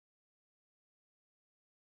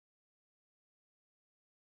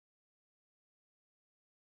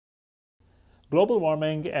Global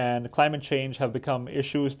warming and climate change have become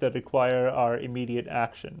issues that require our immediate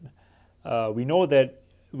action. We know that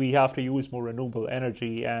we have to use more renewable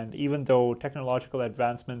energy, and even though technological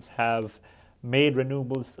advancements have made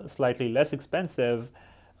renewables slightly less expensive,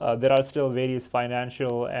 there are still various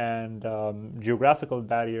financial and geographical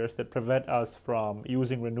barriers that prevent us from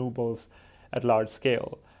using renewables at large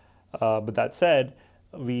scale. But that said,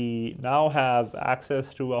 we now have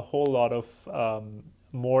access to a whole lot of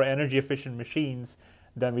more energy efficient machines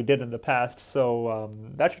than we did in the past. So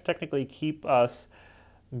that should technically keep us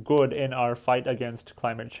good in our fight against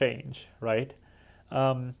climate change, right?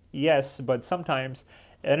 Yes, but sometimes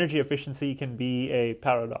energy efficiency can be a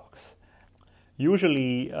paradox.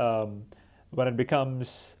 Usually, when it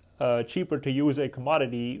becomes cheaper to use a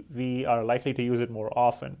commodity, we are likely to use it more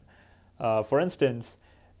often. For instance,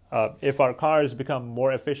 if our cars become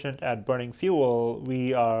more efficient at burning fuel,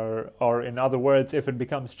 or in other words, if it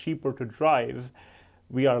becomes cheaper to drive,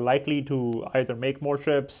 we are likely to either make more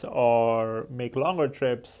trips or make longer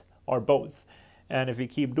trips or both. And if we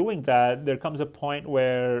keep doing that, there comes a point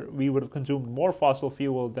where we would have consumed more fossil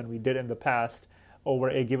fuel than we did in the past over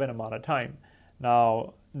a given amount of time.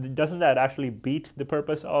 Now, doesn't that actually beat the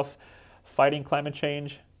purpose of fighting climate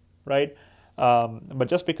change, right? But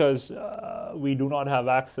just because we do not have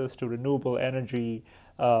access to renewable energy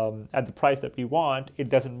at the price that we want, it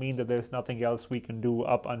doesn't mean that there's nothing else we can do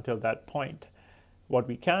up until that point. What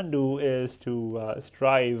we can do is to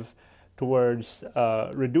strive towards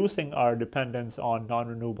reducing our dependence on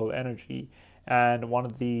non-renewable energy. And one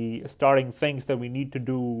of the starting things that we need to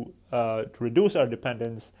do to reduce our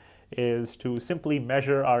dependence is to simply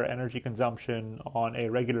measure our energy consumption on a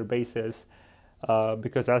regular basis.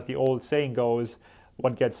 Because as the old saying goes,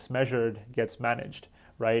 what gets measured gets managed,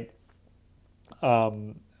 right?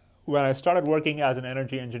 When I started working as an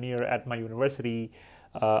energy engineer at my university,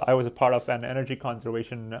 I was a part of an energy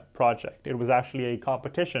conservation project. It was actually a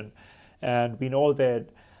competition, and we know that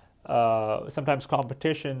sometimes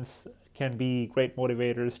competitions can be great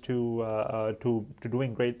motivators to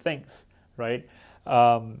doing great things, right?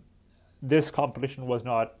 This competition was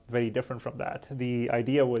not very different from that. The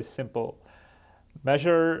idea was simple.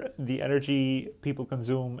 Measure the energy people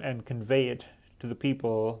consume and convey it to the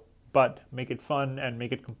people, but make it fun and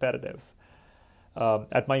make it competitive.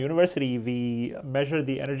 At my university, we measure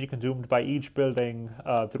the energy consumed by each building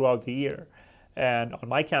throughout the year. And on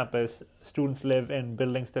my campus, students live in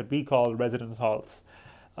buildings that we call residence halls.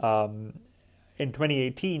 In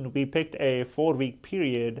 2018, we picked a 4-week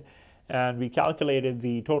period, and we calculated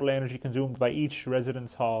the total energy consumed by each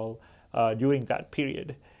residence hall during that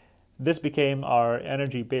period. This became our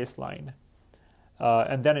energy baseline.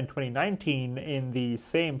 And then in 2019, in the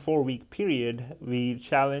same 4-week period, we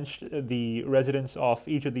challenged the residents of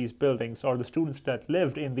each of these buildings, or the students that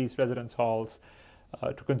lived in these residence halls,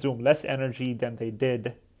 to consume less energy than they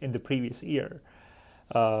did in the previous year.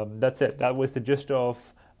 That's it. That was the gist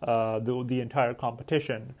of the entire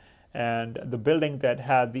competition. And the building that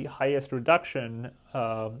had the highest reduction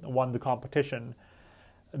won the competition.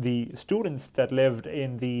 The students that lived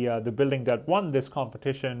in the building that won this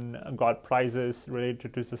competition got prizes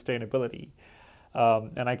related to sustainability.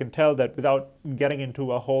 And I can tell that without getting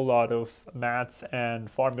into a whole lot of maths and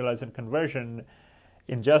formulas and conversion,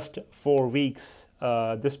 in just 4 weeks,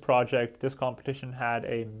 this competition had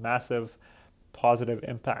a massive positive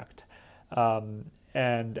impact.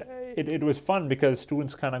 And it was fun because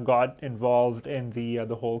students kind of got involved in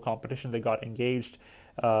the whole competition. They got engaged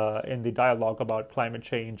in the dialogue about climate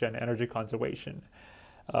change and energy conservation.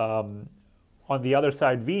 On the other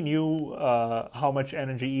side, we knew how much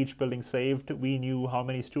energy each building saved. We knew how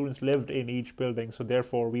many students lived in each building. So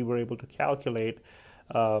therefore, we were able to calculate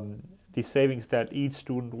the savings that each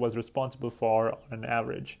student was responsible for on an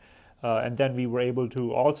average. And then we were able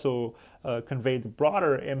to also convey the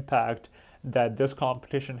broader impact that this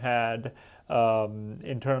competition had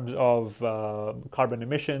in terms of carbon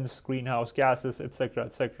emissions, greenhouse gases, etc.,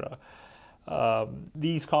 etc.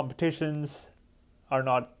 These competitions are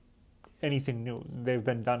not anything new. They've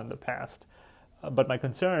been done in the past. But my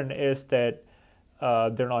concern is that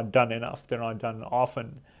they're not done enough. They're not done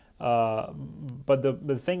often. But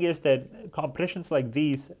the thing is that competitions like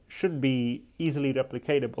these should be easily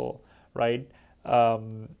replicatable, right?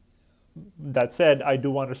 That said, I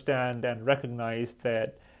do understand and recognize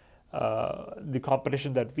that the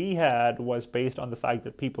competition that we had was based on the fact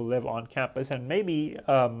that people live on campus, and maybe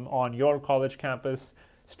on your college campus,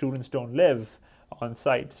 students don't live on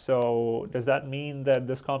site. So does that mean that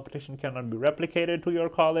this competition cannot be replicated to your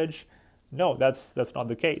college? No, that's not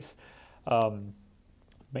the case.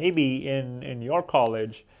 Maybe in your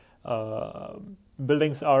college,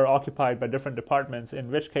 buildings are occupied by different departments,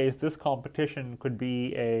 in which case this competition could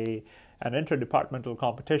be an interdepartmental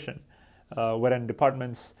competition, wherein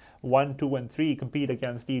departments 1, 2, and 3 compete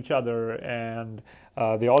against each other, and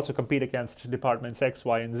they also compete against departments X,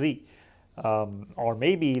 Y, and Z. Or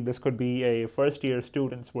maybe this could be a first-year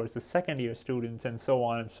students versus second-year students, and so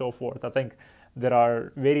on and so forth. I think there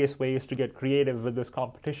are various ways to get creative with this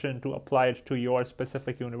competition to apply it to your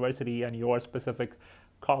specific university and your specific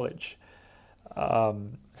college.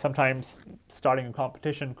 Sometimes starting a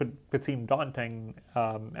competition could seem daunting,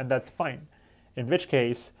 and that's fine. In which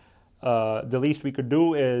case, the least we could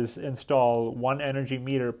do is install one energy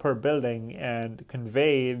meter per building and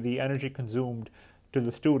convey the energy consumed to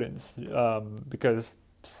the students, because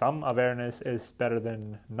some awareness is better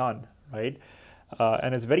than none, right?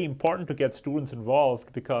 And it's very important to get students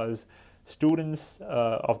involved, because students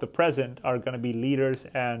of the present are going to be leaders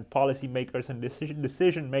and policy makers and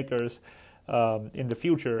decision makers in the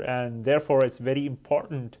future, and therefore it's very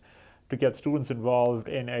important to get students involved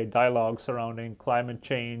in a dialogue surrounding climate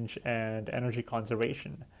change and energy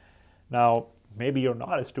conservation. Now, maybe you're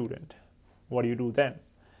not a student. What do you do then?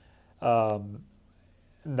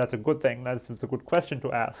 That's a good thing. That's a good question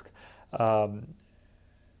to ask.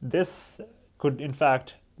 This could, in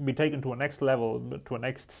fact, be taken to a next level, to a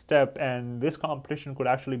next step, and this competition could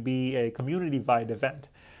actually be a community-wide event.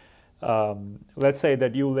 Let's say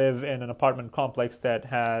that you live in an apartment complex that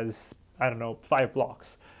has, I don't know, 5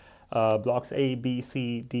 blocks. Blocks A, B,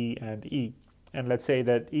 C, D, and E. And let's say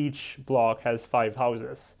that each block has 5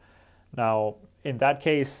 houses. Now, in that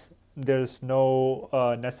case, there's no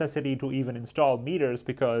necessity to even install meters,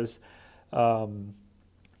 because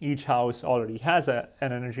each house already has an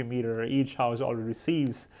energy meter. Each house already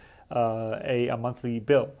receives a monthly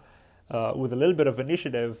bill. With a little bit of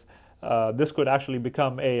initiative, this could actually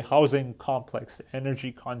become a housing complex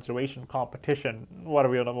energy conservation competition,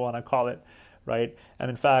 whatever you want to call it, right? And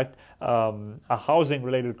in fact, a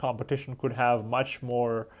housing-related competition could have much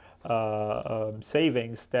more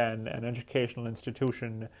savings than an educational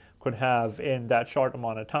institution could have in that short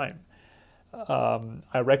amount of time.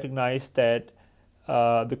 I recognize that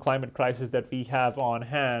the climate crisis that we have on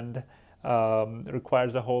hand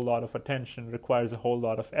requires a whole lot of attention, requires a whole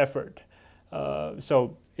lot of effort.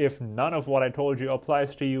 So if none of what I told you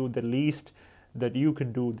applies to you, the least that you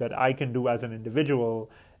can do, that I can do as an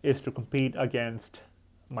individual, is to compete against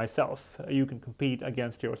myself. You can compete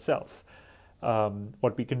against yourself.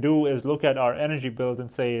 What we can do is look at our energy bills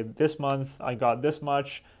and say, this month I got this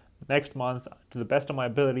much, next month, to the best of my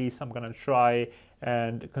abilities, I'm going to try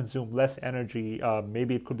and consume less energy.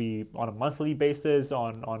 Maybe it could be on a monthly basis,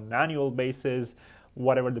 on an annual basis,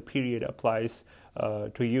 whatever the period applies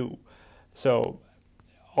to you. So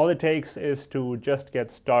all it takes is to just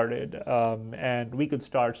get started, and we could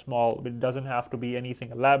start small. It doesn't have to be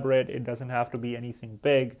anything elaborate. It doesn't have to be anything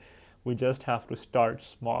big. We just have to start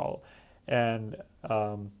small and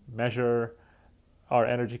measure our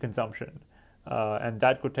energy consumption. And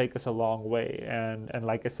that could take us a long way. And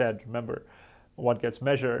like I said, remember, what gets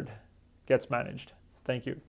measured gets managed. Thank you.